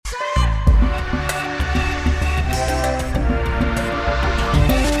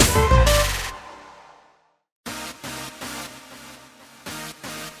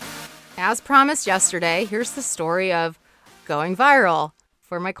as promised yesterday, here's the story of going viral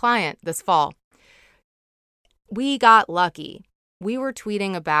for my client this fall. We got lucky. We were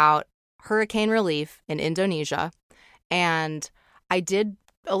tweeting about hurricane relief in Indonesia, and I did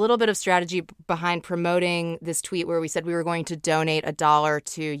a little bit of strategy behind promoting this tweet where we said we were going to donate $1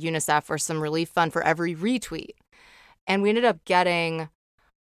 to UNICEF or some relief fund for every retweet. And we ended up getting,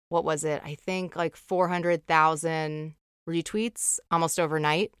 what was it? I think like 400,000 retweets almost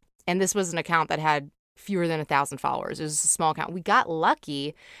overnight. And this was an account that had fewer than 1,000 followers. It was a small account. We got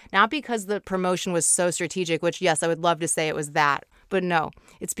lucky, not because the promotion was so strategic, which, yes, I would love to say it was that. But no,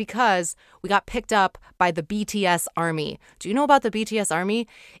 it's because we got picked up by the BTS Army. Do you know about the BTS Army?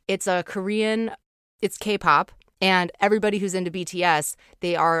 It's a Korean, it's K-pop. And everybody who's into BTS,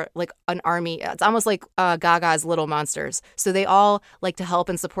 they are like an army. It's almost like Gaga's Little Monsters. So they all like to help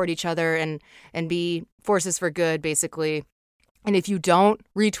and support each other and be forces for good, basically. And if you don't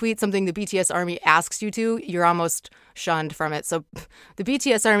retweet something the BTS Army asks you to, you're almost shunned from it. So the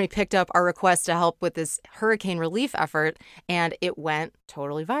BTS Army picked up our request to help with this hurricane relief effort, and it went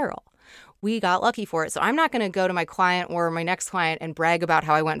totally viral. We got lucky for it. So I'm not going to go to my client or my next client and brag about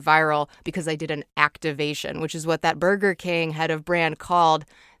how I went viral because I did an activation, which is what that Burger King head of brand called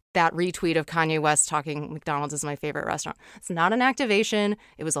that retweet of Kanye West talking McDonald's is my favorite restaurant. It's not an activation.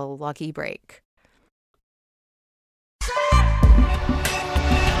 It was a lucky break.